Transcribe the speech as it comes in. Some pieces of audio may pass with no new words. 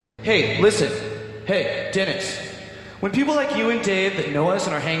Hey, listen. Hey, Dennis. When people like you and Dave that know us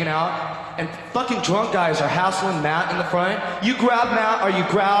and are hanging out, and fucking drunk guys are hassling Matt in the front, you grab Matt, or you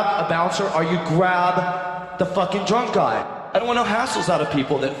grab a bouncer, or you grab the fucking drunk guy. I don't want no hassles out of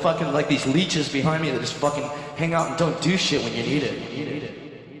people that fucking like these leeches behind me that just fucking hang out and don't do shit when you need it.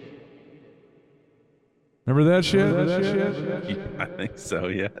 Remember that shit? Yeah, I think so,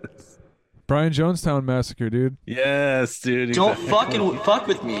 yes. Brian Jonestown Massacre, dude. Yes, dude. Don't exactly. fuck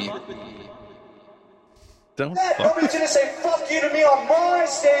with me. Don't Nobody's gonna say fuck you to me on my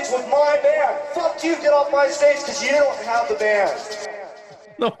stage with my band. Fuck you, get off my stage because you don't have the band.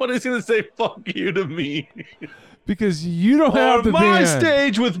 Nobody's gonna say fuck you to me. Because you don't have the my band.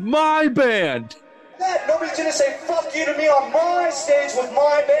 stage with my band. Nobody's gonna say fuck you to me on my stage with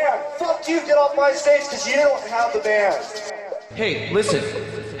my band. Fuck you, get off my stage because you don't have the band. Hey, listen.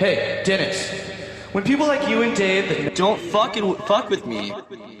 Hey, Dennis. When people like you and Dave that Don't fuck with me.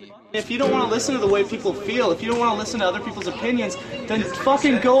 If you don't want to listen to the way people feel, if you don't want to listen to other people's opinions, then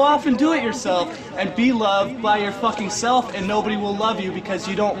fucking go off and do it yourself and be loved by your fucking self, and nobody will love you because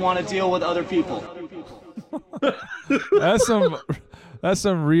you don't want to deal with other people. That's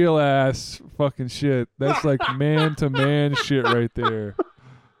some real ass fucking shit. That's like man to man shit right there.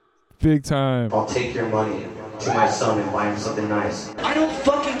 Big time. I'll take your money to my son and buy him something nice. I don't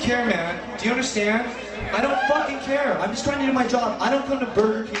fucking care, man. Do you understand? I don't fucking care. I'm just trying to do my job. I don't come to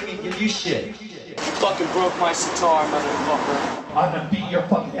Burger King and give you shit. You fucking broke my sitar, motherfucker. I'm gonna beat your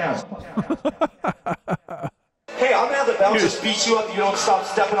fucking ass. Hey, I'm gonna have the bouncers beat you up if you don't stop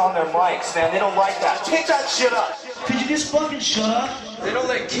stepping on their mics, man. They don't like that. Take that shit up. Could you just fucking shut up? They don't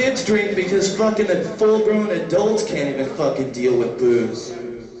let kids drink because fucking the full-grown adults can't even fucking deal with booze.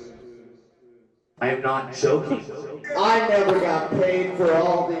 I am not joking. I never got paid for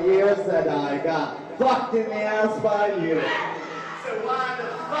all the years that I got fucked in the ass by you. So why the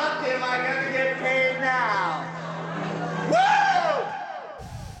fuck am I gonna get paid now? Woo!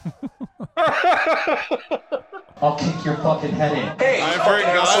 I'll kick your fucking head in. Hey, I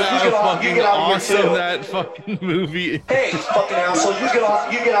forgot how fucking awesome that fucking movie is. Hey, fucking asshole,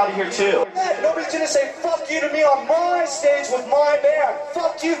 you get out of here too. Nobody's gonna say fuck you to me on my stage with my band.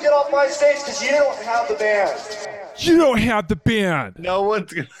 Fuck you, get off my stage because you don't have the band. You don't have the band. No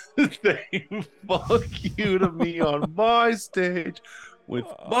one's gonna say fuck you to me on my stage with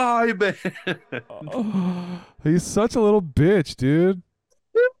my band. He's such a little bitch, dude.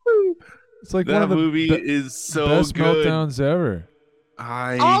 It's like that one of the movie is so best good. meltdowns ever.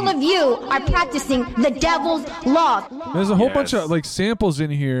 All of you are practicing the devil's law. There's a whole bunch of like samples in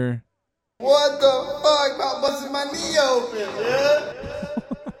here. What the fuck about busting my knee open, dude?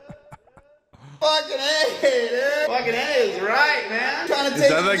 Fucking A, dude. Fucking A is right, man. Trying to Is take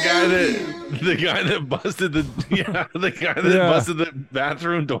that the guy that busted the busted the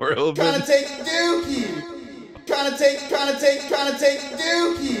bathroom door open? Trying to take the dookie. Trying to take the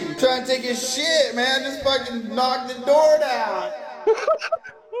dookie. Trying to take his shit, man. Just fucking knock the door down.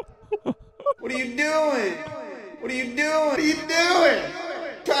 What are you doing? What are you doing? What are you doing?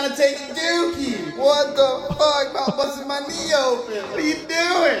 Trying to take the dookie. What the fuck about busting my knee open? What are you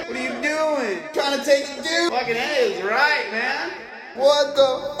doing? What are you doing? Trying to take the dookie. Fucking A is right, man. What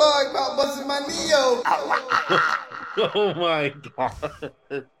the fuck about busting my knee open? Oh my god.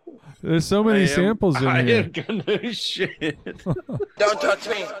 There's so many samples in I here. am gonna shit. Don't touch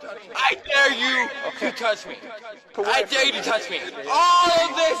me. I dare you to touch me. I dare you to touch me. All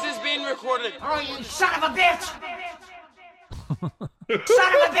of this is being recorded. Oh, you son of a bitch!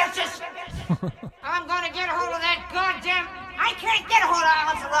 Son of a bitches! I'm gonna get a hold of that goddamn... I can't get a hold of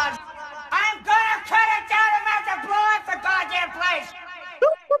Alice Lodge. I'm gonna cut it down and have to blow up the goddamn place!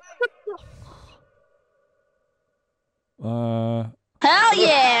 Hell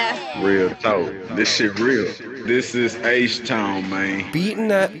yeah! Real talk. This shit real. This is H-Town, man. Beating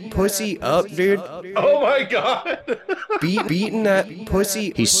that pussy up, dude. Oh my god. Beating that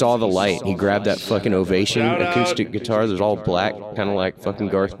pussy. He saw the light. He grabbed that fucking Ovation acoustic guitar that was all black, kind of like fucking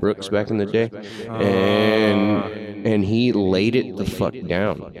Garth Brooks back in the day. And he laid it the fuck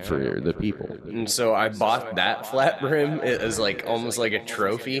down for the people. And so I bought that flat brim as like almost like a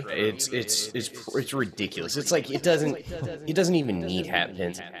trophy. It's ridiculous. It's like it doesn't even need hat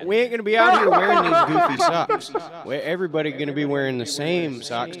pins. We ain't gonna be out here wearing these goofy socks. Everybody gonna be wearing the same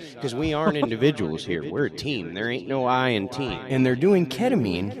socks because we aren't individuals here. We're a team. There ain't no I in team. And they're doing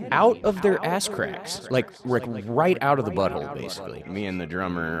ketamine out of their ass cracks, like right out of the butthole, basically. Me and the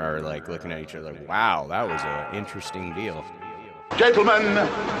drummer are like looking at each other like, wow, that was an interesting deal. Gentlemen,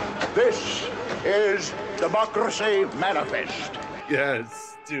 this is Democracy Manifest.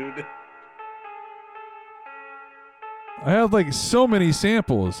 Yes, dude. I had like so many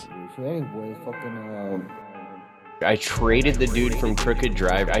samples. So anyway, fucking I traded the dude from Crooked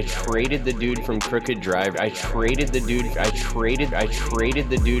Drive. I traded the dude from Crooked Drive. I traded the dude. I traded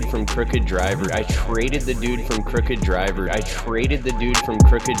the dude from Crooked Driver. I traded the dude from Crooked Driver. I traded the dude from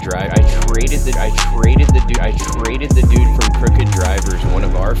Crooked Drive. I traded the dude from Crooked Drivers, one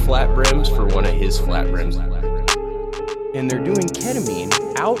of our flat brims for one of his flat brims. And they're doing ketamine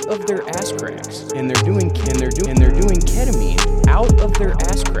out of their ass cracks. And they're doing ketamine out of their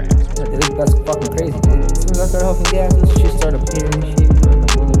ass cracks. That's fucking crazy, dude. As soon as I started huffing gas, this shit started appearing and shit. I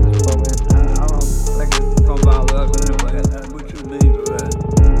don't think it's from about us anyway. What you mean by that?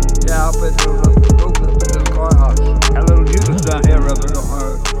 Yeah, I'll put those up in this car house. That little Jesus down here,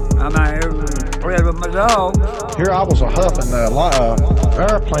 I'm out here playing with my dog. Here I was huffing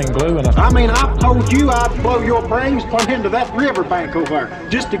airplane glue, and I mean, I told you I'd blow your brains plumb into that riverbank over there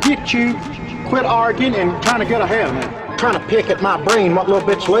just to get you quit arguing and trying to get ahead of me. Trying to pick at my brain what little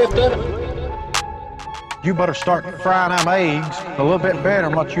bit's left of it. You better start frying them eggs a little bit better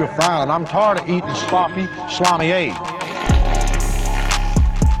than what you're frying. I'm tired of eating sloppy, slimy eggs.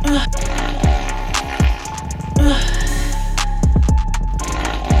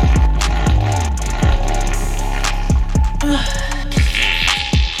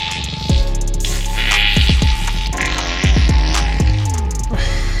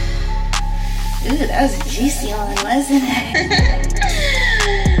 Ooh, that was a juicy one, wasn't it?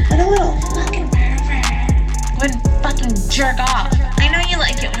 What a little fucking pervert. Wouldn't fucking jerk off. I know you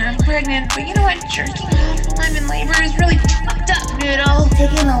like it when I'm pregnant, but you know what? Jerking off while I'm in labor is really fucked up, noodle.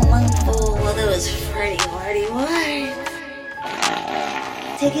 Taking a lungful while there was Freddy Wardy Ward.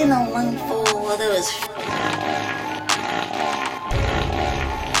 Taking a lungful while there was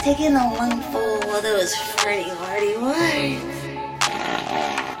Taking a lungful while there was Freddy Wardy Ward.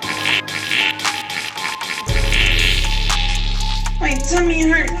 My tummy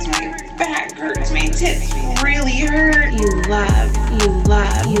hurts, my back hurts, my tits really hurt. You love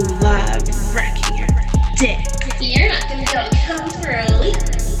wrecking your dick. You're not gonna go come through.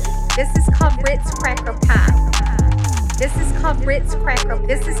 This is called Ritz Cracker Pie. This is called Ritz Cracker.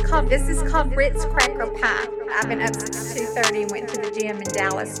 This is called Ritz Cracker Pie. I've been up since 2:30 and went to the gym in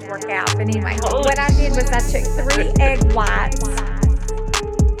Dallas to work out. But anyway, what I did was I took 3 egg whites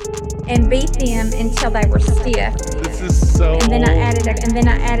and beat them until they were stiff. This is so. And then I added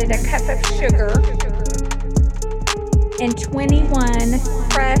a cup of sugar and 21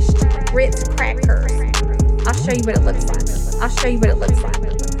 crushed Ritz crackers. I'll show you what it looks like.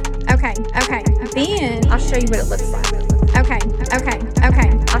 Okay. Then I'll show you what it looks like. Okay.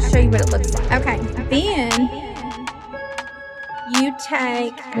 I'll show you what it looks like. Okay. Then you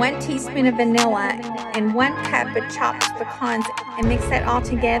take 1 teaspoon of vanilla and 1 cup of chopped pecans and mix that all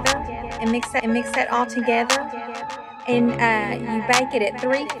together. And you bake it at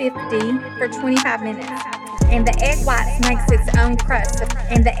 350 for 25 minutes. And the egg whites makes its own crust. Then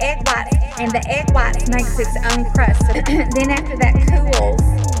after that cools,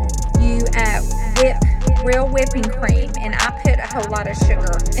 you whip real whipping cream. And I put a whole lot of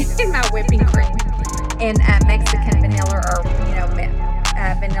sugar in my whipping cream. And Mexican vanilla or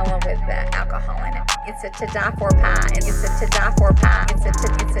vanilla with alcohol in it. It's a to die for pie.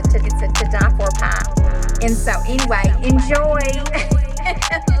 And so anyway, enjoy.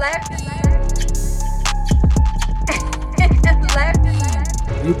 Love you.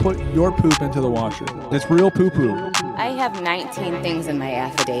 You put your poop into the washer. It's real poo-poo. I have 19 things in my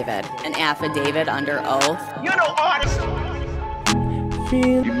affidavit. An affidavit under oath. You know, artist.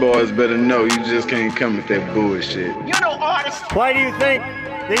 You boys better know you just can't come with that bullshit. You know, artist. Why do you think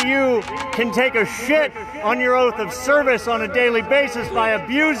that you can take a shit on your oath of service on a daily basis by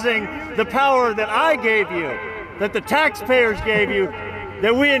abusing the power that I gave you, that the taxpayers gave you,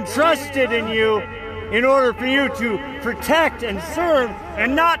 that we entrusted in you in order for you to protect and serve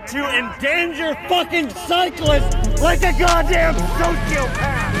and not to endanger fucking cyclists like a goddamn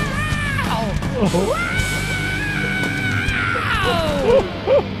sociopath?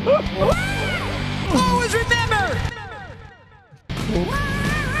 Always remember!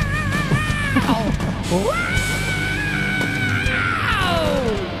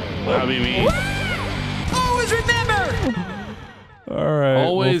 I mean, Always remember! All right.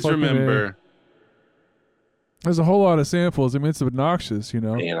 always well, fucking remember. There's a whole lot of samples. I mean, it's obnoxious, you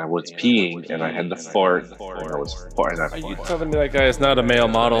know. And I was peeing, and I had to fart, and I was farting. Are you telling me that guy is not a male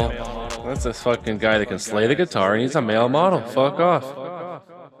model? That's a fucking guy that can slay the guitar, and he's a male model. Fuck off.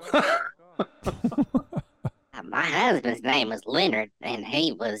 My husband's name was Leonard, and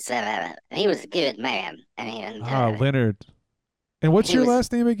he was a good man. Leonard. And what's he your was-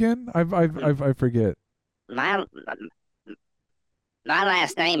 last name again? I forget. My My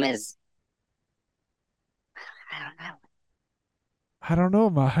last name is. I don't know.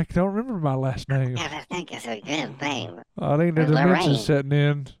 I don't remember my last name. I think it's a good name. I think the dementia's setting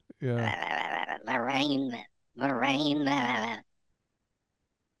in. Yeah. Lorraine. I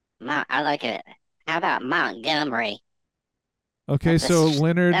like it. How about Montgomery? Okay, so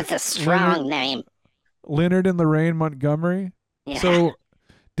Leonard. That's a strong name. Leonard and Lorraine Montgomery. Yeah. So,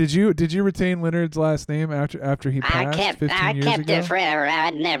 did you retain Leonard's last name after he passed 15 years I kept ago? it forever.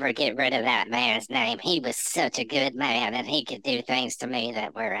 I'd never get rid of that man's name. He was such a good man, and he could do things to me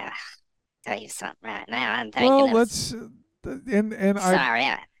that were. Tell you something right now. I'm thinking. Well, of, let's. And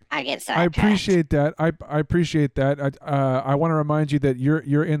sorry, I get sidetracked. I appreciate that. I appreciate that. I want to remind you that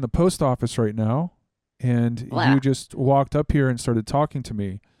you're in the post office right now, and you just walked up here and started talking to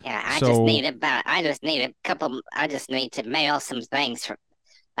me. Yeah, I just need a couple. I just need to mail some things from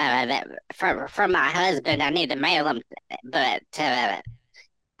my husband. I need to mail them, but I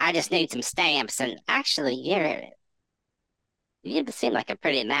just need some stamps. And actually, you seem like a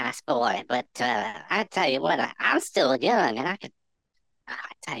pretty nice boy. But I tell you what, I'm still young, and I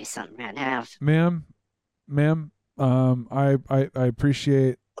tell you something right now, ma'am. I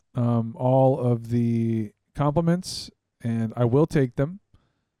appreciate all of the compliments, and I will take them.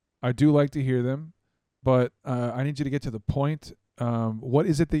 I do like to hear them, but I need you to get to the point. What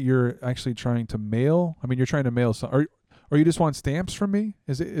is it that you're actually trying to mail? I mean, you're trying to mail some, or you just want stamps from me?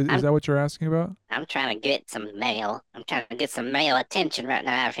 Is that what you're asking about? I'm trying to get some mail. I'm trying to get some male attention right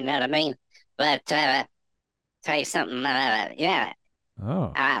now, if you know what I mean. But tell you something, yeah.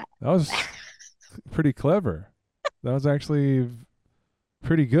 Oh, that was pretty clever. That was actually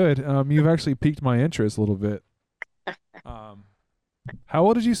pretty good. You've actually piqued my interest a little bit. How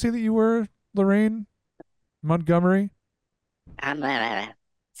old did you say that you were, Lorraine Montgomery? I'm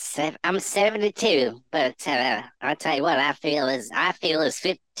 72, but I'll tell you what, I feel as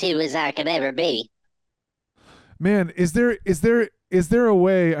 52 as I could ever be. Man, is there a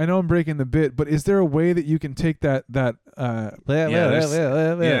way? I know I'm breaking the bit, but is there a way that you can take that? Yeah,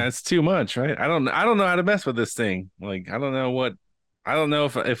 it's too much, right? I don't know how to mess with this thing. Like, I don't know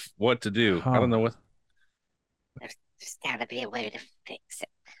if what to do. I don't know what. There's got to be a way to fix it.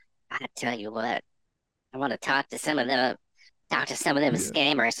 I tell you what, I want to talk to some of them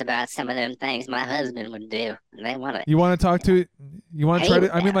scammers about some of them things my husband would do. And they want to. You want to talk to? You want to try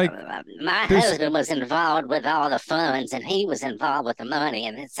to? I mean, like, my husband was involved with all the funds, and he was involved with the money,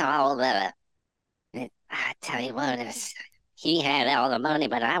 and it's all the. I tell you what, he had all the money,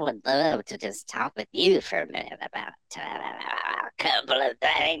 but I would love to just talk with you for a minute about a couple of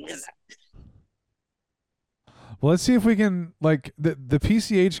things. Well, let's see if we can, like, the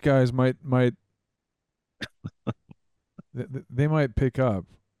PCH guys might they might pick up.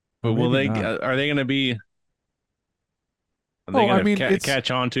 But will they? Are they going to be? Are they going to catch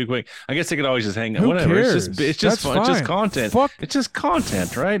on too quick? I guess they could always just hang out. Whatever. Cares? It's just fun. It's just content. It's just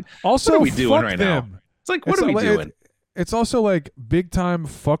content, right? Also, what are we doing right them. now? It's like, what are we doing? It's also like big time.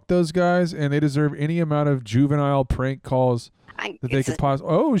 Fuck those guys, and they deserve any amount of juvenile prank calls that they could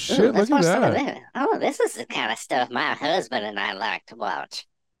possibly. Oh shit! Look at that. Oh, this is the kind of stuff my husband and I like to watch.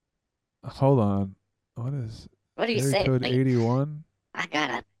 Hold on. What do you say? Code 81. I got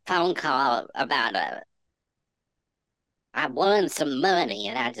a phone call about I won some money,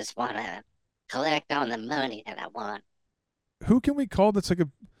 and I just want to collect on the money that I won. Who can we call that's like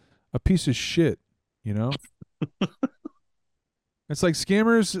a piece of shit? You know. It's like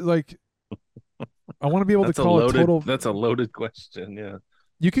scammers. Like, I want to be able to call a total. That's a loaded question. Yeah.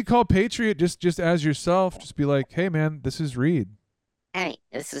 You could call Patriot just as yourself. Just be like, hey man, this is Reed. Hey,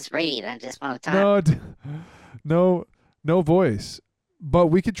 this is Reed. I just want to talk. No voice. But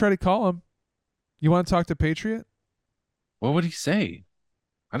we could try to call him. You want to talk to Patriot? What would he say?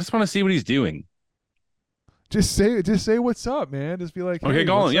 I just want to see what he's doing. Just say what's up, man. Just be like, okay, hey,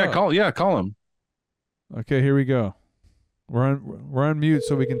 call him. Up? Call him. Okay, here we go. We're on mute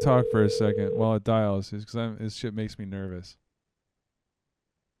so we can talk for a second while it dials, because this shit makes me nervous.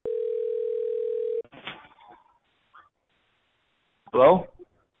 Hello?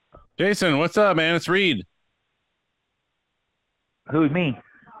 Jason, what's up, man? It's Reed. Who's me?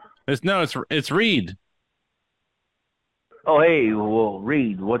 It's Reed. Oh, hey, well,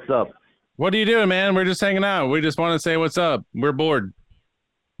 Reed, what's up? What are you doing, man? We're just hanging out. We just want to say what's up. We're bored.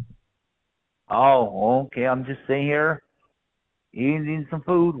 Oh, okay. I'm just sitting here eating some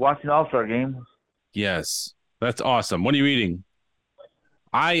food, watching the All-Star game. Yes, that's awesome. What are you eating?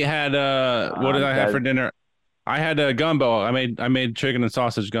 I had what did I have for dinner? I had a gumbo. I made chicken and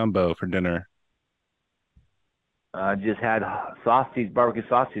sausage gumbo for dinner. I just had barbecue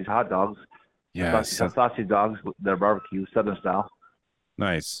sausage, hot dogs. Yes. Sausage dogs, they're barbecue, Southern style.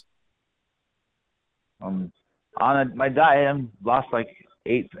 Nice. On my diet, I'm lost like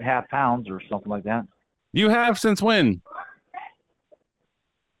 8.5 pounds or something like that. You have since when?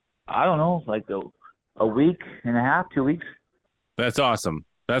 I don't know, like a week and a half, 2 weeks. That's awesome.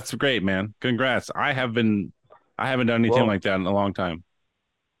 That's great, man. Congrats. I haven't done anything like that in a long time.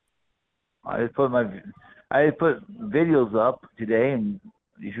 I put videos up today, and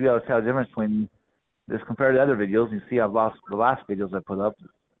you should be able to tell the difference between this compared to other videos. You see, I've lost the last videos I put up.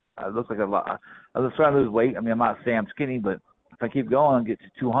 It looks like I was trying to lose weight. I mean, I'm not saying I'm skinny, but if I keep going and get to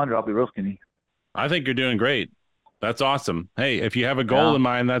 200, I'll be real skinny. I think you're doing great. That's awesome. Hey, if you have a goal in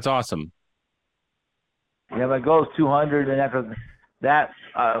mind, that's awesome. Yeah, my goal is 200, and after that,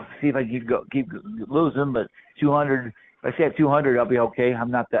 see if I keep losing. But 200, if I stay at 200, I'll be okay.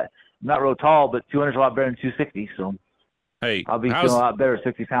 I'm not real tall, but 200 is a lot better than 260. So hey, I'll be feeling a lot better,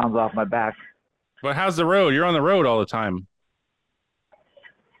 60 pounds off my back. But how's the road? You're on the road all the time.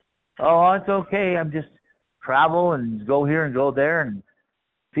 Oh, it's okay. I'm just travel and go here and go there and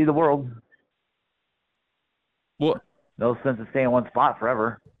see the world. What? No sense of staying in one spot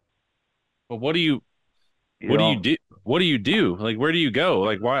forever. But what do you do? What do you do? Like, where do you go?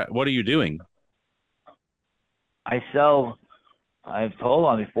 Like, what are you doing? I've told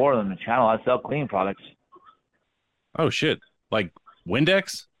on before on the channel, I sell cleaning products. Oh, shit. Like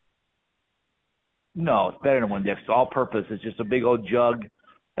Windex? No, it's better than Windex. It's all purpose. It's just a big old jug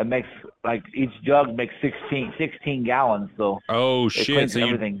that makes, like, each jug makes 16 gallons. So oh, shit. So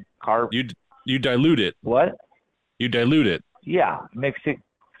everything. You dilute it. What? You dilute it. Yeah.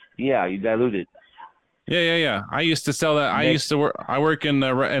 Yeah, you dilute it. Yeah. I used to sell that. I work in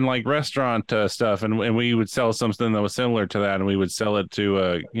like restaurant stuff, and we would sell something that was similar to that, and we would sell it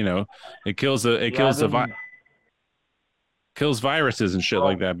to it kills viruses and shit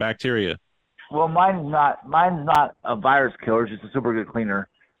like that, bacteria. Well, mine's not a virus killer. It's just a super good cleaner.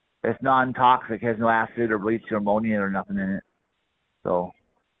 It's non-toxic, has no acid or bleach or ammonia or nothing in it. So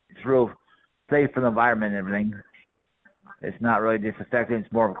it's real safe for the environment and everything. It's not really disinfectant.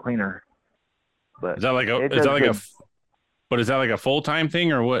 It's more of a cleaner. But is that like a full-time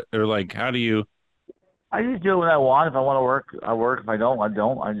thing or what? Or like, how do you? I just do it when I want. If I want to work, I work. If I don't, I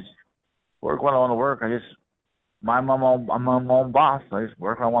don't. I just work when I want to work. I'm my own boss. I just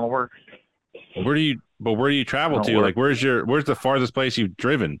work when I want to work. Where do you travel to? Like, where's the farthest place you've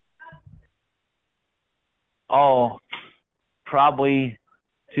driven? Oh, probably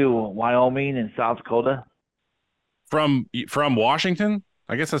to Wyoming and South Dakota. From Washington?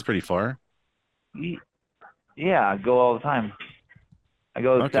 I guess that's pretty far. Yeah, I go all the time. I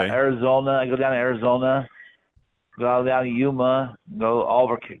go to Arizona. I go down to Arizona. Go down to Yuma.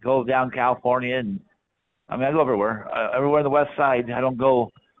 Go down California, and I mean I go everywhere. Everywhere on the west side. I don't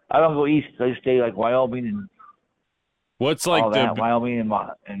go east. I just stay like Wyoming and what's like all that. Wyoming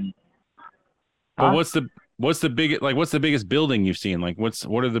and. But what's the biggest building you've seen? Like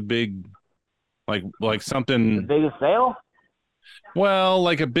what are the big like something the biggest sale? Well,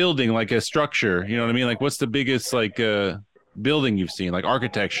 like a building, like a structure, you know what I mean? Like what's the biggest like building you've seen? Like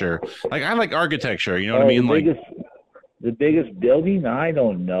architecture. Like I like architecture, you know what I mean? The biggest building? I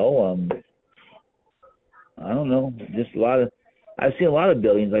don't know. I don't know. Just I've seen a lot of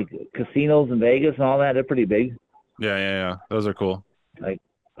buildings, like casinos in Vegas and all that. They're pretty big. Yeah. Those are cool. Like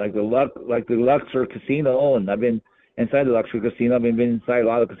the Luxor Casino, and I've been inside the Luxor Casino. I've been inside a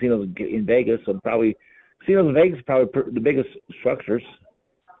lot of casinos in Vegas, so casinos in Vegas are probably the biggest structures.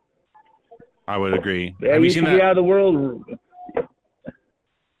 I would agree. Yeah, have you seen that? Out of the world.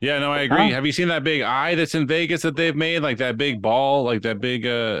 Yeah, no, I agree. Huh? Have you seen that big eye that's in Vegas that they've made? Like that big ball, like that big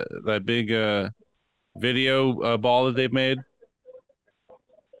video ball that they've made?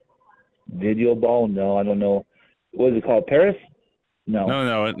 Video ball? No, I don't know. What is it called? Paris? No,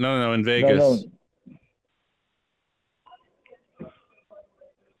 in Vegas. No.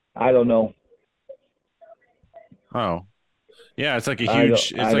 I don't know. Oh, yeah, it's like a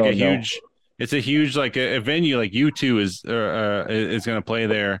huge. It's a huge like a venue. Like U2 is going to play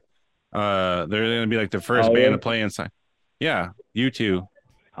there. They're going to be like the first band to play inside. Yeah, U2.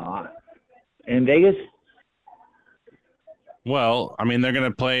 In Vegas. Well, I mean, they're going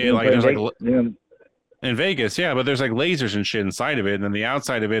to play like there's in Vegas, yeah, but there's like lasers and shit inside of it, and then the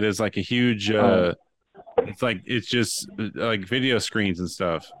outside of it is like a huge. It's just like video screens and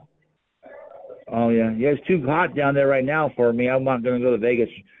stuff. Oh yeah, it's too hot down there right now for me. I'm not going to go to Vegas,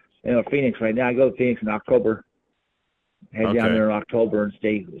 Phoenix right now. I go to Phoenix in October. Head down there in October and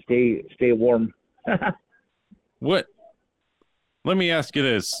stay warm. What? Let me ask you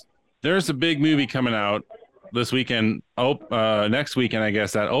this: there's a big movie coming out this weekend. Next weekend, I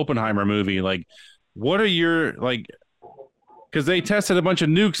guess, that Oppenheimer movie. Like, what are your because they tested a bunch of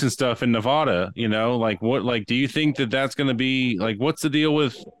nukes and stuff in Nevada. You know, like what? Like, do you think that that's going to be like? What's the deal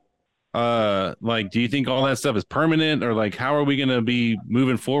with? Like, do you think all that stuff is permanent, or like, how are we going to be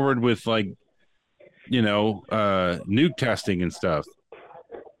moving forward with like, nuke testing and stuff?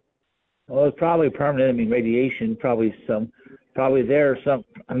 Well, it's probably permanent. I mean, radiation, probably there. Some.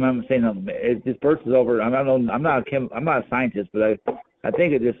 I'm not saying it disperses over. I'm not a scientist, but I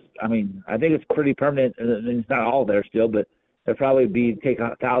think it just. I mean, I think it's pretty permanent. And it's not all there still, but it'll probably take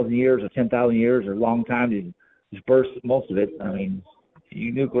 1,000 years or 10,000 years or a long time to disperse most of it. I mean,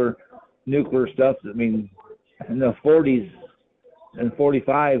 nuclear stuff. I mean, in the 40s and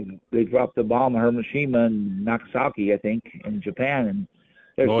 45, they dropped the bomb on Hiroshima and Nagasaki, I think, in Japan, and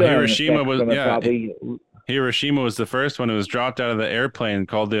Hiroshima was the first one. It was dropped out of the airplane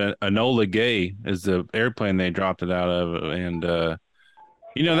called the Enola Gay is the airplane they dropped it out of. And,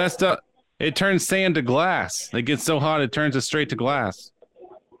 that stuff, it turns sand to glass. It gets so hot, it turns it straight to glass.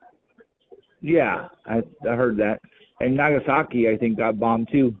 Yeah, I heard that. And Nagasaki, I think, got bombed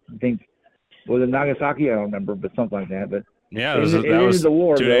too. I think, was it Nagasaki? I don't remember, but something like that. But yeah, that was the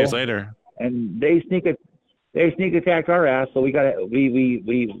war, 2 days later. And they sneak attacked our ass, so we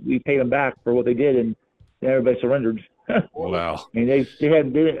paid them back for what they did, and everybody surrendered. Wow. I mean,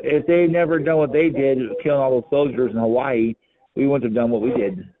 if they never done what they did, killing all those soldiers in Hawaii, we wouldn't have done what we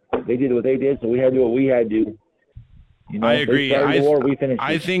did. They did what they did, so we had to do what we had to do. I agree. We finished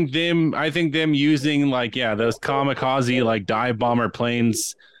I think them using those kamikaze like dive bomber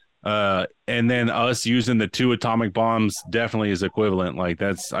planes, and then us using the 2 atomic bombs definitely is equivalent.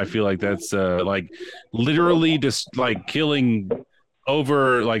 I feel like that's literally just like killing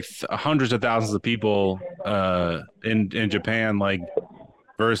over hundreds of thousands of people in Japan,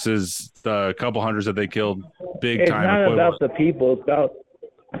 versus the couple hundreds that they killed big time. It's not equivalent. about the people. It's about,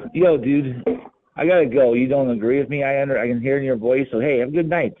 dude, I gotta go. You don't agree with me? I can hear in your voice. So hey, have a good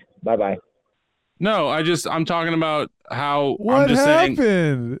night. Bye bye. No, I'm talking about how. What I'm just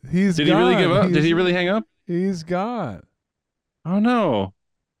happened? Did he really give up? Did he really hang up? He's gone. Oh no.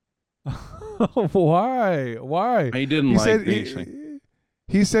 Why? He didn't me.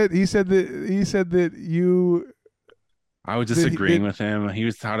 He said that you. I was disagreeing with him.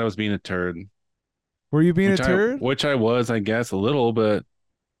 He thought I was being a turd. Were you being a turd? Which I was, I guess, a little, but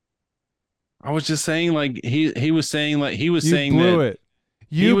I was just saying he was saying that You blew it,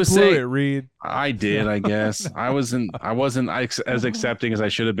 Reed. I did, I guess. I wasn't as accepting as I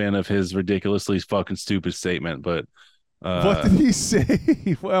should have been of his ridiculously fucking stupid statement, but what did he say?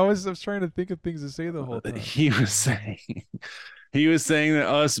 I was trying to think of things to say the whole time. He was saying that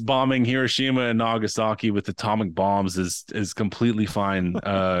us bombing Hiroshima and Nagasaki with atomic bombs is completely fine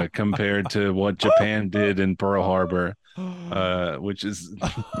compared to what Japan did in Pearl Harbor, which is.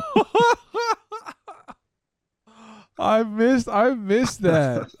 I missed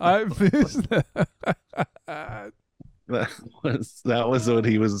that. I missed that. That was what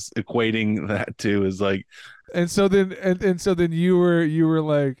he was equating that to, is like. And so then you were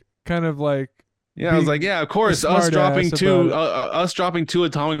like kind of like. Yeah, I was like, yeah, of course. Us dropping two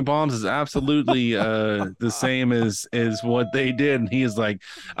atomic bombs is absolutely the same as what they did. And he is like,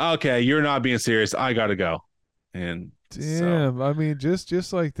 okay, you're not being serious. I gotta go. And damn, I mean,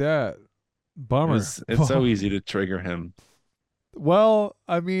 just like that. Bummer. It's so easy to trigger him. Well,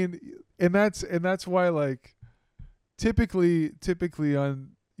 I mean, and that's why, like, typically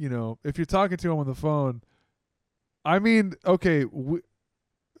on, if you're talking to him on the phone, I mean, okay.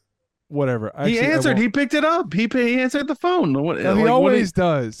 Whatever. Actually, he answered. He picked it up. He answered the phone. He always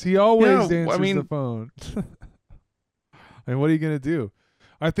does. He always answers the phone. I mean, what are you gonna do?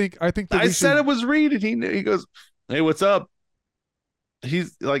 I think that I said it was Reed, and he goes, "Hey, what's up?"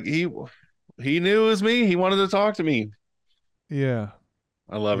 He's like he knew it was me. He wanted to talk to me. Yeah.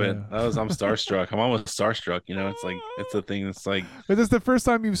 I love it. I'm starstruck. I'm almost starstruck. It's a thing that's like. But this is the first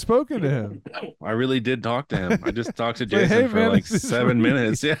time you've spoken to him. I really did talk to him. I just talked to Jason for 7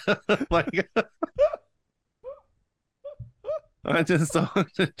 minutes. Yeah, I just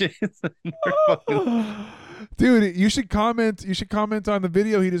talked to Jason. Dude, you should comment. You should comment on the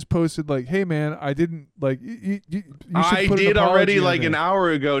video he just posted. Like, hey man, I didn't like. You I did already an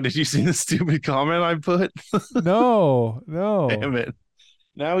hour ago. Did you see the stupid comment I put? No. Damn it.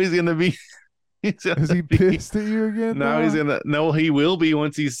 Now he's gonna be. Is he pissed at you again? Now he's gonna. No, he will be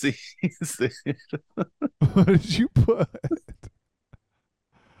once he sees it. What did you put?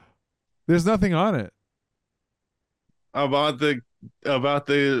 There's nothing on it. About the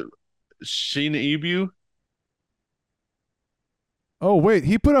Sheena Ibu. Oh wait,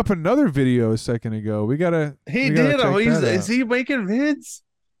 he put up another video a second ago. Is he making vids?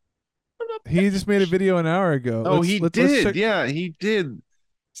 He just made a video an hour ago. Oh, he did. Yeah, he did.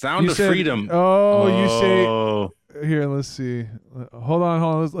 Sound of Freedom. Oh, you say here. Let's see. Hold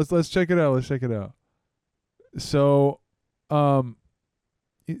on. Let's check it out. So,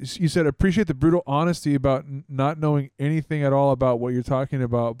 you said appreciate the brutal honesty about not knowing anything at all about what you're talking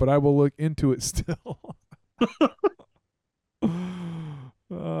about, but I will look into it still.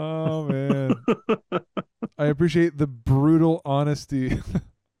 Oh man, I appreciate the brutal honesty.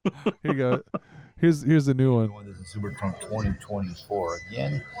 Here you go. Here's the new one. This is Super Trump 2024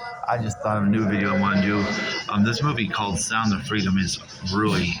 again. I just thought of a new video I want to do. This movie called Sound of Freedom is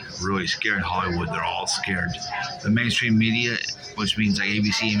really, really scared Hollywood. They're all scared. The mainstream media, which means like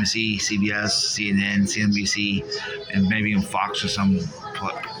ABC, NBC, CBS, CNN, CNBC, and maybe even Fox to some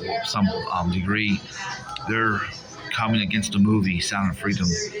degree, they're coming against the movie Sound of Freedom.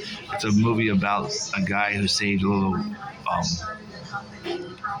 It's a movie about a guy who saved a little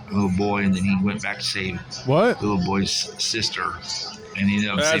boy, and then he went back to save the little boy's sister, and he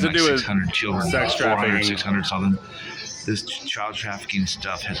ended up saving like 600 children, 400, 600 something. This child trafficking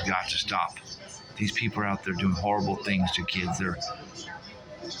stuff has got to stop. These people are out there doing horrible things to kids.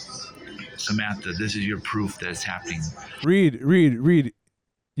 Samantha, this is your proof that it's happening. Read.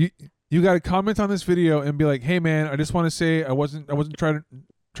 You got to comment on this video and be like, "Hey man, I just want to say I wasn't trying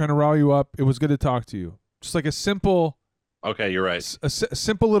to rile you up. It was good to talk to you." Just like a simple. Okay, you're right. A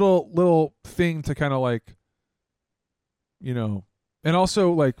simple little thing to kind of like, and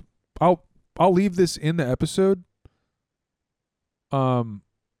also like I'll leave this in the episode. But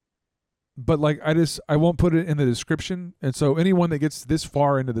like I won't put it in the description, and so anyone that gets this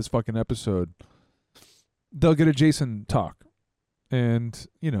far into this fucking episode, they'll get a Jason talk, and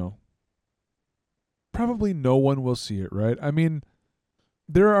probably no one will see it, right? I mean.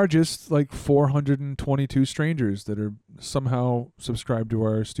 There are just like 422 strangers that are somehow subscribed to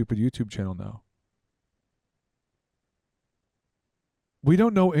our stupid YouTube channel now. We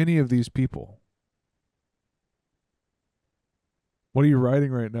don't know any of these people. What are you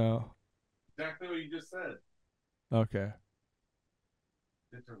writing right now? Exactly what you just said. Okay.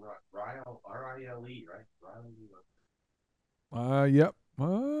 It's a R-I-L-E, right? Yep.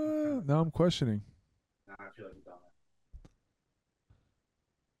 Now I'm questioning. Nah, I feel like it's on that.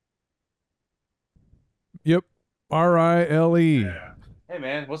 Yep. R-I-L-E. Yeah. Hey,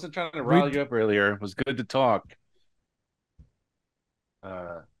 man. Wasn't trying to rile you up earlier. It was good to talk.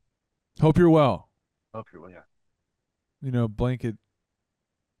 Hope you're well. Hope you're well, yeah. Blanket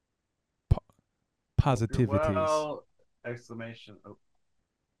positivities. Well, exclamation. Oh.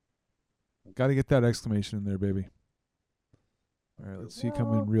 Got to get that exclamation in there, baby. All right, let's see you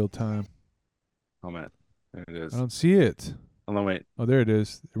come in real time. Oh, man. There it is. I don't see it. Hold on, wait. Oh, there it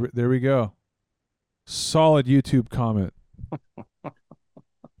is. There we go. Solid YouTube comment.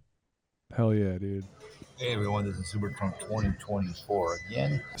 Hell yeah, dude. Hey everyone, this is Super Trump 2024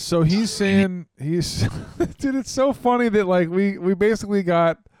 again. So he's saying dude, it's so funny that like we basically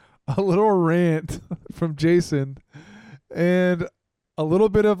got a little rant from Jason and a little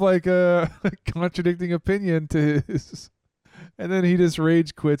bit of like a contradicting opinion to his, and then he just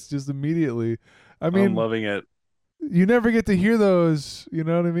rage quits just immediately. I mean, I'm loving it. You never get to hear those, you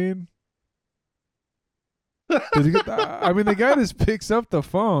know what I mean? I mean, the guy just picks up the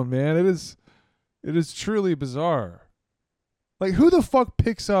phone, man. It is truly bizarre. Like, who the fuck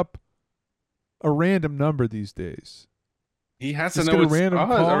picks up a random number these days? He has to know it's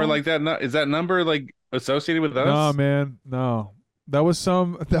us, or like that. Is that number like associated with us? No, man, no. That was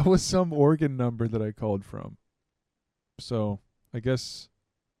some Oregon number that I called from. So I guess,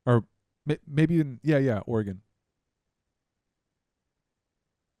 or maybe Oregon.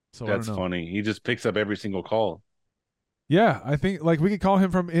 So that's funny. He just picks up every single call. Yeah, I think like we could call him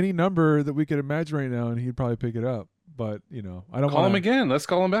from any number that we could imagine right now, and he'd probably pick it up. But I don't call him again. Let's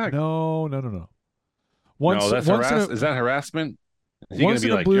call him back. No. That's is that harassment? Is he once gonna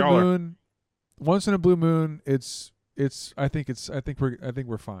be in like, a blue moon, once in a blue moon, I think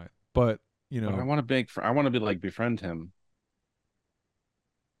we're fine. But I want to befriend him.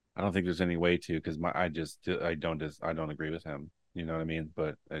 I don't think there's any way to because I don't agree with him. You know what I mean?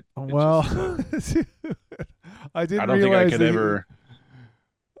 But I didn't. I don't think I could ever.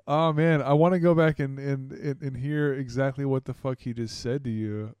 Oh man, I want to go back and hear exactly what the fuck he just said to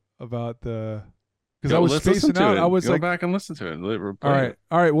you about the. Because I was spacing out. I was go back and listen to it. All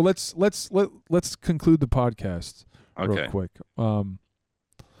right. Well, let's conclude the podcast real quick.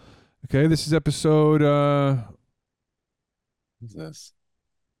 Okay, this is episode. What's this?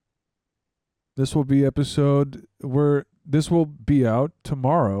 This will be episode where this will be out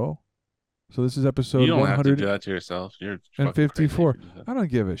tomorrow. So this is episode You don't have to 100 do that to yourself. You're and fucking crazy 54. if you do that. I don't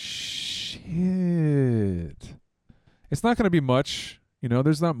give a shit. It's not going to be much. You know,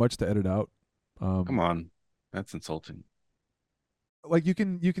 there's not much to edit out. Come on, that's insulting. Like you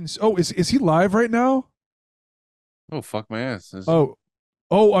can. Oh, is he live right now? Oh, fuck my ass. Oh,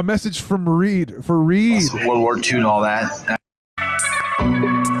 a message from Reed for Reed. World War II and all that.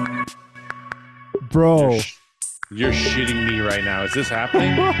 Bro, you're shitting me right now. Is this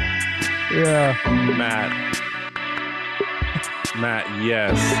happening? Yeah. Matt,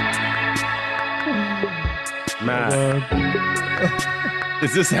 yes. Matt.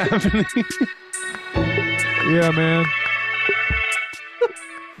 Is this happening? Yeah, man.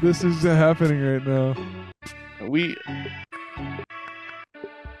 This is happening right now.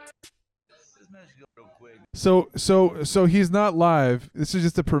 So he's not live. This is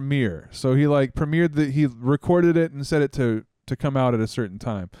just a premiere. So he he recorded it and set it to come out at a certain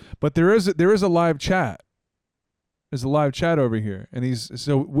time. But there is a live chat. There's a live chat over here, and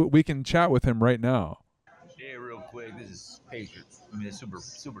we can chat with him right now. Hey, real quick, this is Patriot.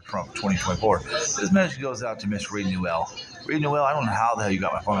 Super Trump 2024. This message goes out to Miss Reed Newell. Reed Newell, I don't know how the hell you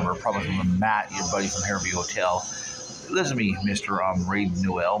got my phone number. Probably from Matt, your buddy from Hairview Hotel. Listen to me, Mr. Reed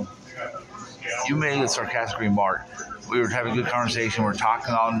Newell. You made a sarcastic remark. We were having a good conversation. We're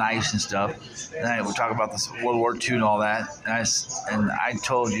talking all nice and stuff. And then we talk about this World War II and all that. And I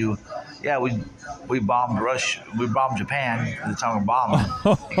told you, yeah, we bombed Russia. We bombed Japan at the time of bombing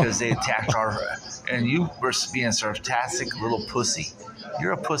because they attacked our. And you were being a sarcastic little pussy.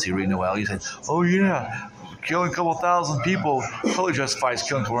 You're a pussy, Reed Noel. You said, "Oh yeah, killing a couple thousand people totally justifies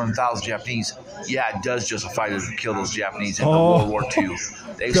killing 1,000 Japanese." Yeah, it does justify to kill those Japanese in World War II.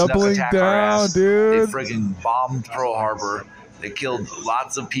 They snuck attack our ass. Dude. They friggin' bombed Pearl Harbor. They killed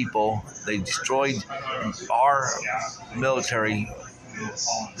lots of people. They destroyed our military.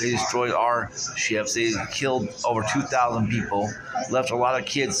 They destroyed our ships. They killed over 2,000 people. Left a lot of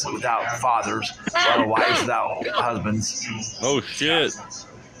kids without fathers. A lot of wives without husbands. Oh, shit.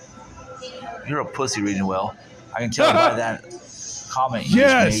 You're a pussy, Reed Noel. I can tell by that comment you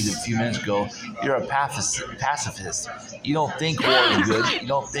just made a few minutes ago. You're a pacifist. You don't think war is good. You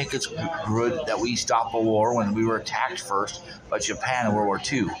don't think it's good that we stop a war when we were attacked first by Japan in World War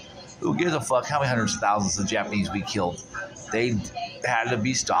II. Who gives a fuck how many hundreds of thousands of Japanese we killed? They had to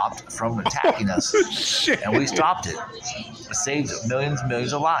be stopped from attacking us. And we stopped it. It saved millions and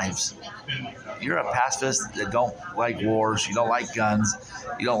millions of lives. You're a pacifist that don't like wars. You don't like guns.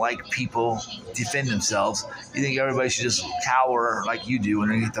 You don't like people defend themselves. You think everybody should just cower like you do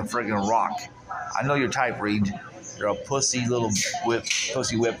underneath the friggin' rock. I know your type, Reed. You're a pussy whipped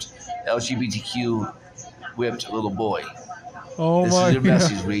LGBTQ whipped little boy. Oh this my is your God.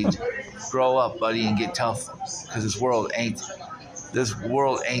 message, Reed. Grow up, buddy, and get tough, because this world ain't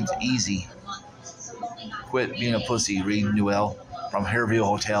easy. Quit being a pussy, Reed Newell from Hairview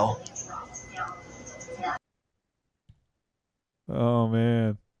Hotel. Oh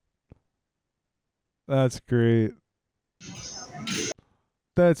man, that's great.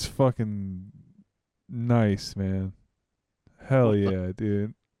 That's fucking nice, man. Hell yeah,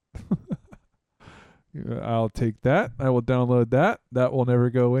 dude. I'll take that. I will download that. That will never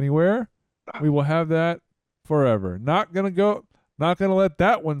go anywhere. We will have that forever. Not gonna let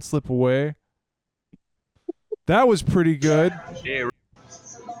that one slip away. That was pretty good. Yeah.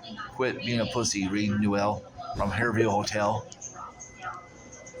 Quit being a pussy, Reed Newell from Hairview Hotel.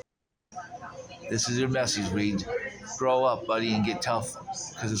 This is your message, Reed. Grow up, buddy, and get tough,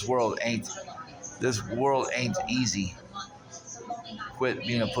 because this world ain't easy. Quit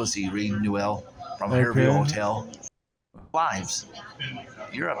being a pussy, Reed Newell from Hairview Hotel. Lives.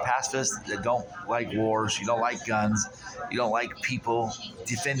 You're a pacifist that don't like wars. You don't like guns. You don't like people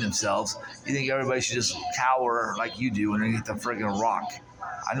defend themselves. You think everybody should just cower like you do underneath the friggin' rock.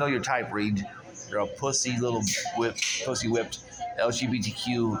 I know your type, Reed. You're a pussy whipped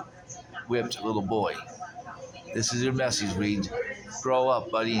LGBTQ whipped little boy. This is your message, Reed. Grow up,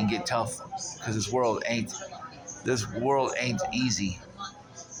 buddy, and get tough, because this world ain't easy.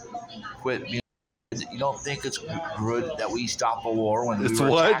 Quit being. You don't think it's good that we stop a war when It's we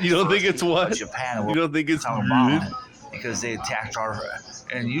were what? attacked You don't first think it's what? by Japan? You don't think it's good? Because they attacked our.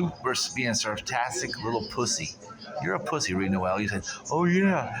 And you were being a sarcastic little pussy. You're a pussy, Reed Noel. You said, "Oh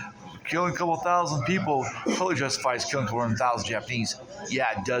yeah, killing a couple thousand people totally justifies killing 1,000 Japanese."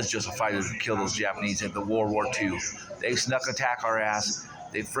 Yeah, it does justify to kill those Japanese at the World War II. They snuck attack our ass.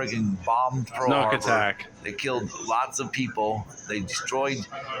 They friggin' bombed Pearl Harbor. Attack. They killed lots of people. They destroyed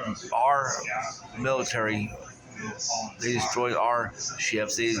our military. They destroyed our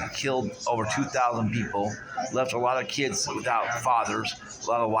ships. They killed over 2,000 people, left a lot of kids without fathers, a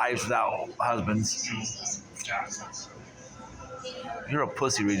lot of wives without husbands. You're a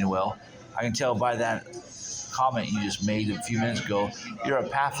pussy, reading well. I can tell by that comment you just made a few minutes ago. You're a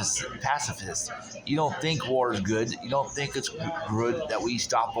pacifist. You don't think war is good. You don't think it's good that we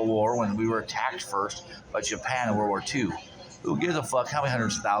stop a war when we were attacked first by Japan in World War II. Who gives a fuck how many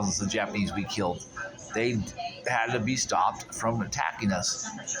hundreds of thousands of Japanese we killed? They had to be stopped from attacking us,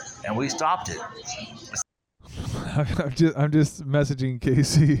 and we stopped it. I'm just messaging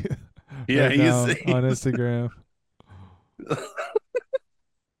Casey. Yeah, right now on Instagram.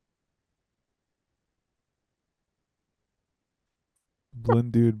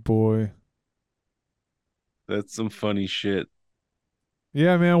 Blind dude boy. That's some funny shit.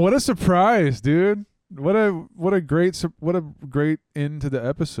 Yeah, man, what a surprise, dude. What a great end to the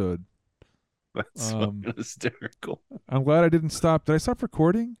episode. That's fucking hysterical. I'm glad I didn't stop. Did I stop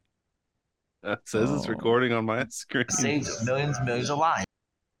recording? That says it's recording on my screen. Saved millions of lives.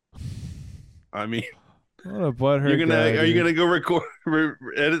 I mean, what a butthurt you're gonna guy, are you dude. gonna go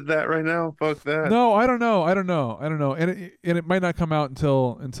edit that right now? Fuck that. No, I don't know, and it might not come out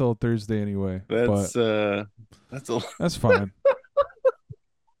until Thursday anyway. That's that's fine.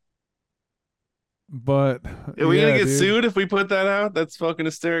 But are we gonna get dude. sued if we put that out? That's fucking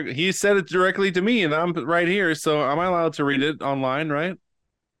hysterical. He said it directly to me, and I'm right here, so am I allowed to read it online? Right?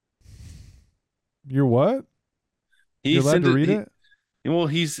 You're what? You're allowed to read it? Well,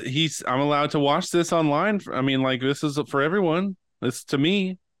 I'm allowed to watch this online. I mean, like, this is for everyone. It's to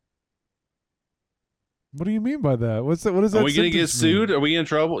me. What do you mean by that? What does that? Are we gonna get sued? mean? Are we in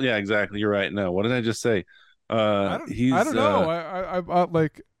trouble? Yeah, exactly. You're right. No, what did I just say? I don't know. I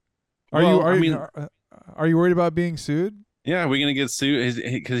like. Are you worried about being sued? Yeah, are we gonna get sued?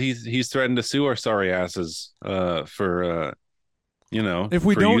 Because he's threatened to sue our sorry asses for if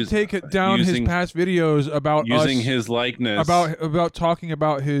we don't take it down his past videos about using us, his likeness about talking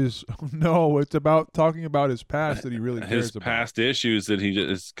about his it's about talking about his past that he really cares his about. past issues that he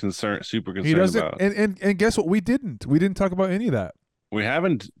is super concerned He doesn't, about. and guess what? We didn't talk about any of that. We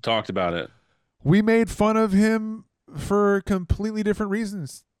haven't talked about it. We made fun of him for completely different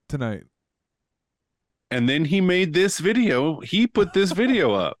reasons tonight. And then he made this video. He put this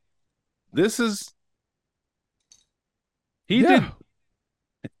video up. This is did.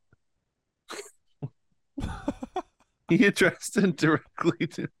 He addressed it directly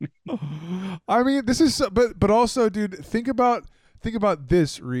to me. I mean, this is, but also, dude, think about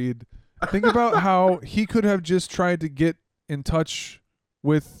this, Reed. Think about how he could have just tried to get in touch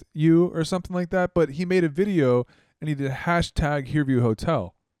with you or something like that, but he made a video and he did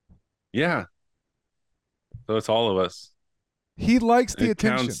 #HereviewHotel. Yeah. So it's all of us. He likes the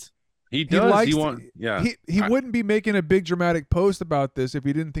attention. Counts. He does. He wouldn't be making a big dramatic post about this if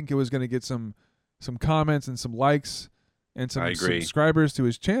he didn't think it was going to get some comments and some likes and some subscribers to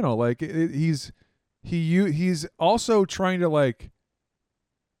his channel. Like he's also trying to like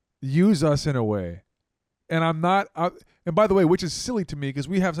use us in a way, and I'm not. And by the way, which is silly to me because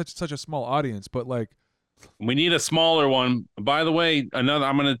we have such a small audience, but like. We need a smaller one. By the way, I'm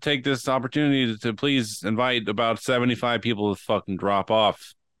going to take this opportunity to please invite about 75 people to fucking drop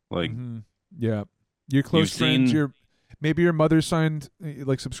off. Like, yeah, your close friends. Maybe your mother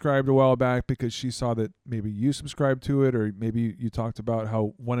subscribed a while back because she saw that maybe you subscribed to it, or maybe you talked about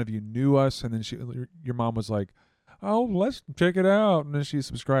how one of you knew us, and then your mom was like, "Oh, let's check it out," and then she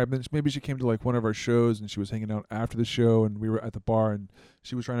subscribed. Then maybe she came to like one of our shows, and she was hanging out after the show, and we were at the bar, and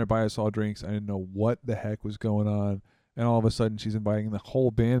she was trying to buy us all drinks. I didn't know what the heck was going on, and all of a sudden, she's inviting the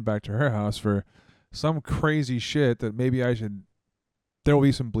whole band back to her house for some crazy shit that maybe I should. There will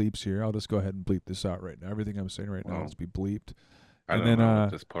be some bleeps here. I'll just go ahead and bleep this out right now. Everything I'm saying right now will be bleeped. I don't know what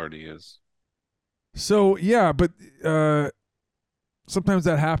this party is. So yeah, but sometimes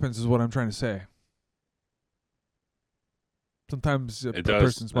that happens, is what I'm trying to say. Sometimes a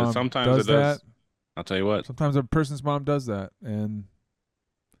person's mom does that. I'll tell you what. Sometimes a person's mom does that, and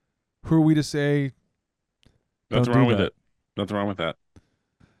who are we to say? Nothing wrong with it. Nothing wrong with that.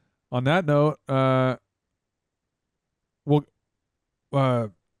 On that note, I'll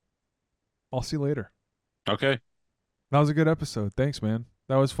see you later. Okay. That was a good episode. Thanks, man.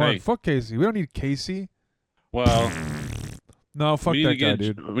 That was fun. Hey. Fuck Casey. We don't need Casey. Well, no, fuck that guy,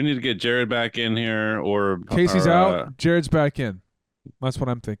 dude. We need to get Jared back in here, or Casey's out. Jared's back in. That's what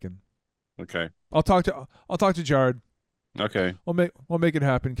I'm thinking. Okay. I'll talk to Jared. Okay. We'll make it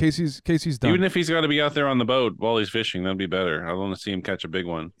happen. Casey's done. Even if he's got to be out there on the boat while he's fishing, that'd be better. I want to see him catch a big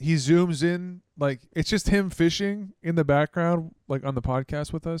one. He zooms in, like it's just him fishing in the background, like on the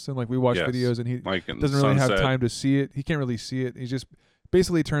podcast with us, and like we watch videos, and he doesn't really have time to see it. He can't really see it. He just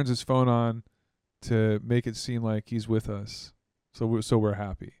basically turns his phone on to make it seem like he's with us. So we're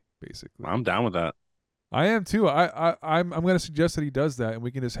happy, basically. I'm down with that. I am too. I'm going to suggest that he does that, and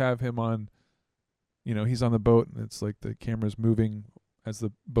we can just have him on. You know, he's on the boat, and it's like the camera's moving as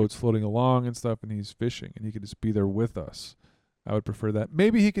the boat's floating along and stuff, and he's fishing, and he could just be there with us. I would prefer that.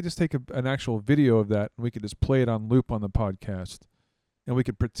 Maybe he could just take an actual video of that, and we could just play it on loop on the podcast, and we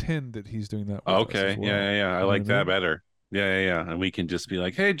could pretend that he's doing that with us as well. Yeah. I like that better. Yeah. And we can just be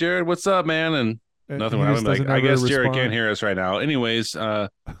like, hey, Jared, what's up, man? And nothing will happen. Like, I guess Jared can't hear us right now. Anyways. Yeah.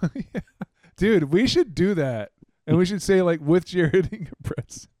 Dude, we should do that. And we should say, like, with Jared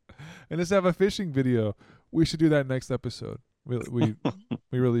Ingebrigtsen. And just have a fishing video. We should do that next episode. We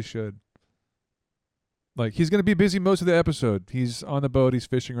really should. Like, he's gonna be busy most of the episode. He's on the boat. He's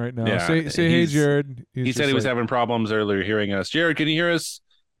fishing right now. Yeah, say hey, Jared. He said he was having problems earlier hearing us. Jared, can you hear us?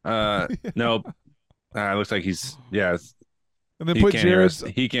 No. It looks like he's And then put Jared's.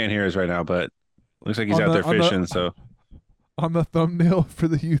 He can't hear us right now, but looks like he's out there fishing. So on the thumbnail for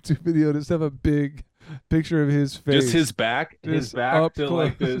the YouTube video, just have a big picture of his face, just his back up to close.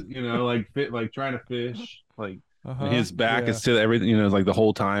 like the like trying to fish, like his back is to everything, like the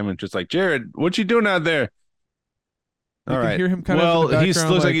whole time, and just like, Jared, what you doing out there? You All right. Hear him kind well, of he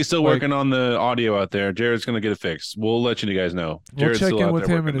looks like he's still working on the audio out there. Jared's gonna get it fixed. We'll let you guys know. We'll check in with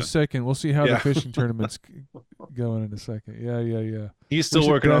him in a second. We'll see how the fishing tournament's going in a second. Yeah. He's still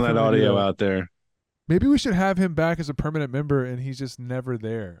working on that audio out there. Maybe we should have him back as a permanent member, and he's just never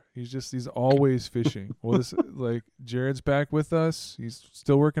there. He's always fishing. Well, this like Jared's back with us. He's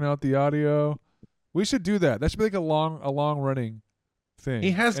still working out the audio. We should do that. That should be like a long running thing.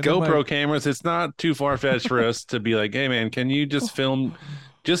 He has GoPro cameras. It's not too far fetched for us to be like, hey man, can you just film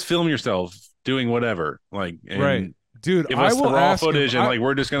yourself doing whatever? Like, right, dude. Give us the raw footage, and like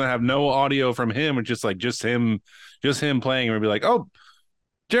we're just gonna have no audio from him, and just him playing, and we'll be like, oh,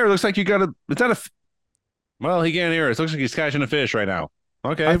 Jared, looks like you got a. Is that a? Well, he can't hear us. Looks like he's catching a fish right now.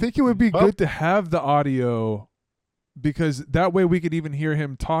 Okay. I think it would be good to have the audio, because that way we could even hear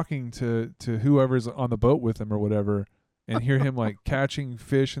him talking to whoever's on the boat with him or whatever, and hear him like catching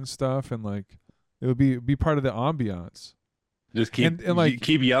fish and stuff, and like it would be part of the ambiance. Just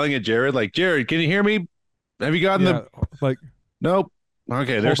keep yelling at Jared, like, Jared, can you hear me? Have you gotten the like? Nope.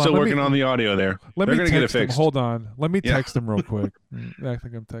 Okay, they're still working on the audio there. They're going to get it fixed. Hold on. Let me text them real quick. I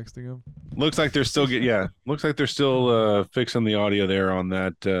think I'm texting him. Looks like they're still fixing the audio there on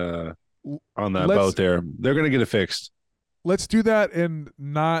that boat there. They're going to get it fixed. Let's do that and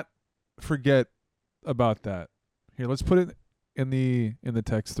not forget about that. Here, let's put it in the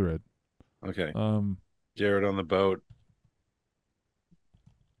text thread. Okay. Jared on the boat.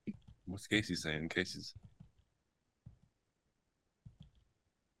 What's Casey saying? Casey's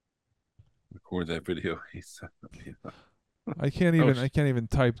record that video. I can't even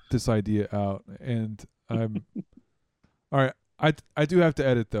type this idea out, and I'm all right. I do have to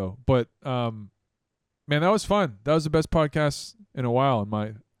edit though, but man, that was fun. That was the best podcast in a while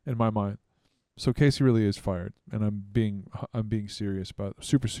in my mind. So Casey really is fired, and I'm being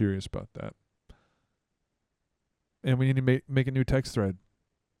super serious about that. And we need to make a new text thread.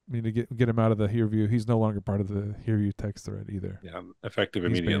 We need to get him out of the Hear View. He's no longer part of the Hear View text thread either. Yeah, effective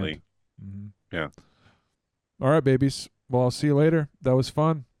immediately. Mm-hmm. Yeah. All right, babies. Well, I'll see you later. That was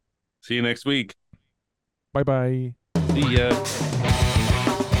fun. See you next week. Bye-bye. See ya.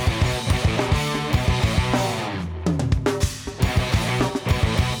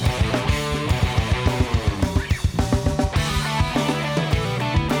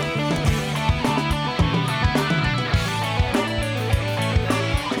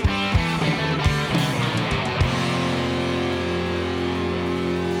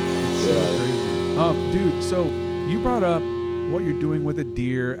 Dude, so you brought up what you're doing with a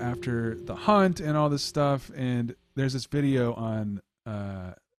deer after the hunt and all this stuff, and there's this video on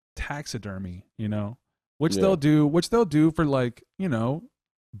taxidermy, which they'll do for, like,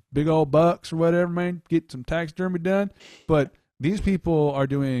 big old bucks or whatever, man, get some taxidermy done. But these people are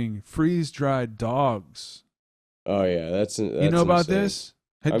doing freeze-dried dogs. Oh yeah, that's you know about insane. this?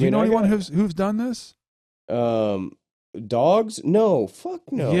 Do you know anyone who's done this? Dogs? No,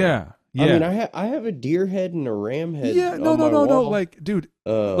 fuck no. Yeah. I mean, I have a deer head and a ram head. Yeah, no. Like, dude,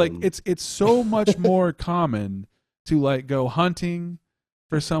 like it's so much more common to like go hunting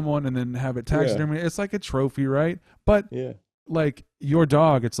for someone and then have it taxidermy. It's like a trophy, right? But like your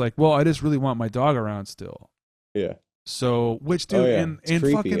dog, it's like, well, I just really want my dog around still. Yeah. So, which dude, it's and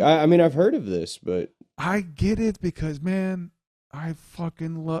creepy. fucking, I mean, I've heard of this, but I get it because, man, I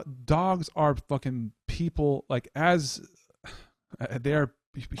fucking love dogs. Are fucking people, like, as they're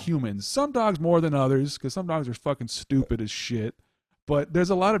humans. Some dogs more than others because some dogs are fucking stupid as shit. But there's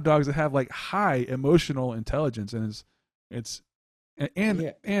a lot of dogs that have like high emotional intelligence, and it's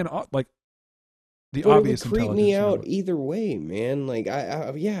like the but obvious it would creep intelligence. me out either way, man. Like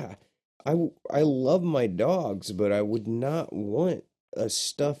I love my dogs, but I would not want a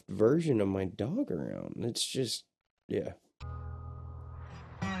stuffed version of my dog around. It's just, yeah.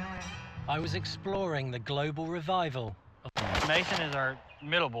 I was exploring the global revival. Mason is our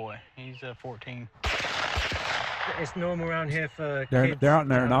middle boy. He's 14. It's normal around here for They're kids out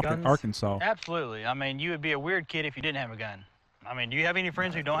there to in have guns? Arkansas. Absolutely. I mean, you would be a weird kid if you didn't have a gun. I mean, do you have any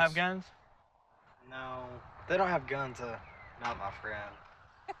friends who don't have guns? No, they don't have guns. Not my friend.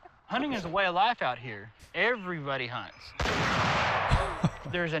 Hunting is a way of life out here. Everybody hunts.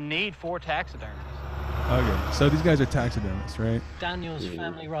 There's a need for taxidermy. Okay, so these guys are taxidermists, right? Daniel's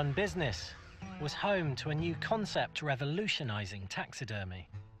family-run business was home to a new concept revolutionizing taxidermy.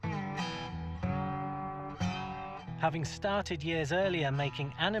 Having started years earlier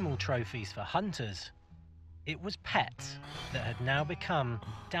making animal trophies for hunters, it was pets that had now become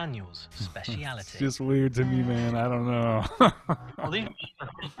Daniel's speciality. It's just weird to me, man. I don't know. Well, these,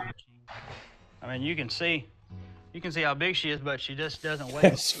 I mean, you can see how big she is, but she just doesn't weigh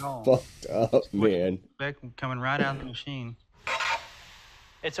That's strong. fucked up, man. Coming right out of the machine.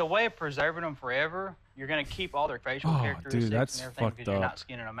 It's a way of preserving them forever. You're gonna keep all their facial characteristics dude, that's and everything fucked because you're not up.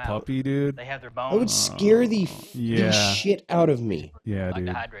 skinning them out. Puppy, dude. They have their That bones. would scare the Yeah. shit out of me. Yeah, like dude.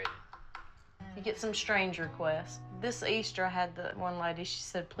 dehydrated. You get some strange requests. This Easter, I had the one lady, she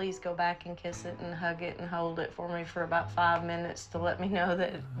said, please go back and kiss it and hug it and hold it for me for about 5 minutes to let me know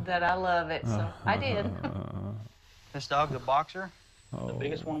that I love it. So I did. This dog's a boxer. The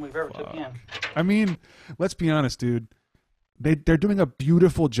biggest one we've ever took in. I mean, let's be honest, dude. They're doing a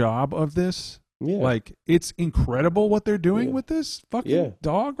beautiful job of this. Yeah. Like, it's incredible what they're doing with this fucking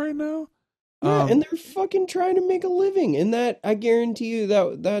dog right now. Yeah, and they're fucking trying to make a living, and that I guarantee you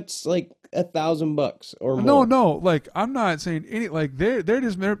that's like $1,000 or more. No, like I'm not saying any. Like they're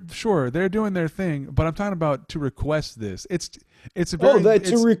doing their thing, but I'm talking about to request this. It's a very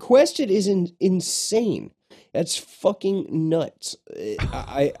to request it is insane. That's fucking nuts.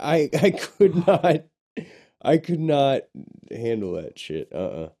 I could not handle that shit.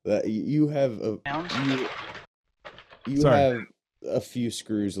 That you have have a few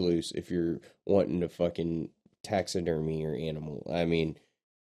screws loose if you're wanting to fucking taxidermy your animal. I mean,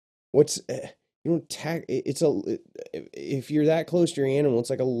 if you're that close to your animal,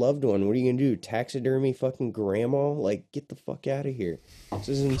 it's like a loved one. What are you gonna do? Taxidermy fucking grandma? Like, get the fuck out of here. This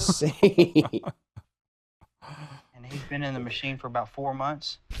is insane. And he's been in the machine for about 4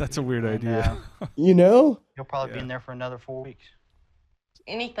 months. That's a weird idea. You know? He'll probably be in there for another 4 weeks.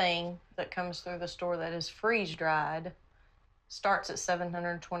 Anything that comes through the store that is freeze-dried starts at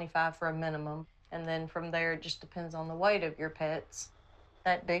 $725 for a minimum. And then from there, it just depends on the weight of your pets.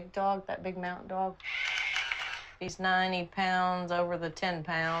 That big dog, that big mountain dog, he's 90 pounds over the 10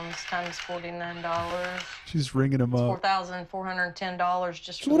 pounds times $49. She's ringing him up. $4,410 just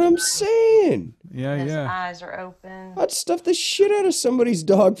That's for what I'm saying. Yeah, his eyes are open. I'd stuff the shit out of somebody's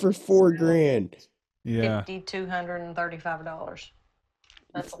dog for $4,000. Yeah. $235.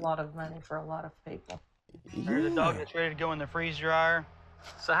 That's a lot of money for a lot of people. There's a dog that's ready to go in the freeze dryer.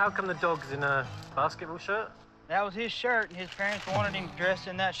 So how come the dog's in a basketball shirt? That was his shirt, and his parents wanted him dressed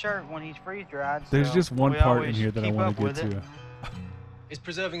in that shirt when he's freeze dried. There's just one we part in always here that I keep want up to get with to. it. Is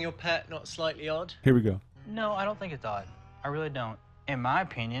preserving your pet not slightly odd? Here we go. No, I don't think it's odd. I really don't. In my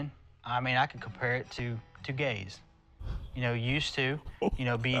opinion, I mean, I could compare it to gays. You know, used to,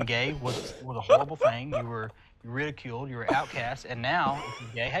 being gay was a horrible thing. You were ridiculed, you were outcast, and now if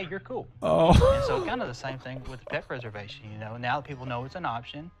you're gay, hey, you're cool. Oh. And so kind of the same thing with pet preservation. Now that people know it's an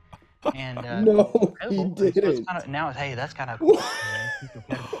option. And No, he didn't. Now it's, hey, that's kind of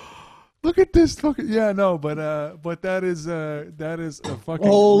Look at this fucking but that is a fucking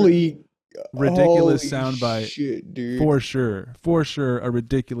holy ridiculous soundbite. Shit, dude. For sure a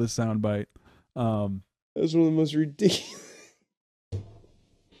ridiculous soundbite. That's one of the most ridiculous.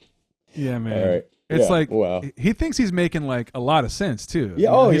 Yeah, man. All right. It's Yeah, like wow. he thinks he's making like a lot of sense too.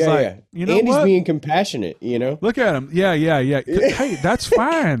 Yeah, He's like, yeah. You know and what? he's being compassionate, Look at him. Yeah. Hey, that's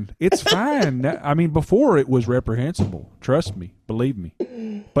fine. It's fine. I mean, before it was reprehensible. Trust me, believe me.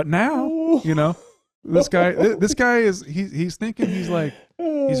 But now, this guy is he's thinking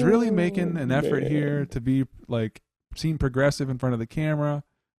he's really making an effort here to be like seen progressive in front of the camera.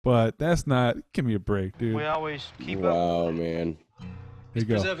 But that's not. Give me a break, dude. We always keep Wow, man. There you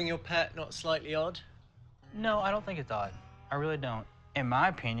go. Preserving your pet not slightly odd? No, I don't think it's odd. I really don't. In my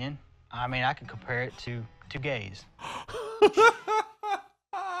opinion, I mean, I can compare it to gays.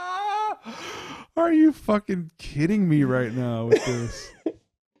 Are you fucking kidding me right now with this?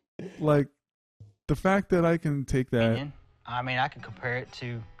 Like, the fact that I can take that. I mean, I can compare it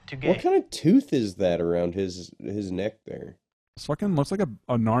to gays. What kind of tooth is that around his neck there? It's fucking looks like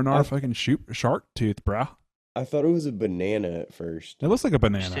a nar fucking shark tooth, bruh. I thought it was a banana at first. It looks like a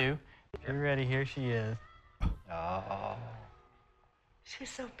banana. If you're ready, here she is. Oh. She's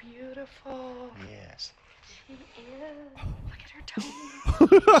so beautiful. Yes. She is. Look at her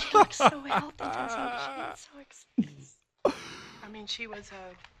tummy. She looks so healthy, doesn't she? It's so expensive. I mean, she was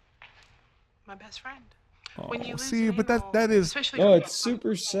my best friend. When you lose See, an but animal, that is. especially Oh, it's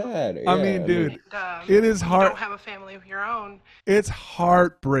super sad. I Yeah, mean, dude, it is you hard. don't have a family of your own. It's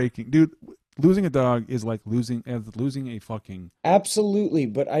heartbreaking, dude. Losing a dog is like losing a fucking. Absolutely,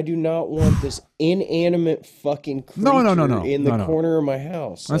 but I do not want this inanimate fucking creature No, in the corner of my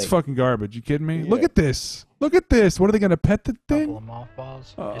house. That's Like, fucking garbage. You kidding me? Yeah. Look at this. Look at this. What are they gonna pet the thing? Couple of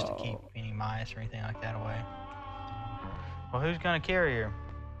mothballs just to keep any mice or anything like that away. Well, who's gonna carry her?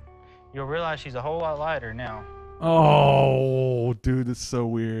 You'll realize she's a whole lot lighter now. Oh, dude, it's so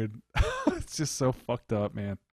weird. It's just so fucked up, man.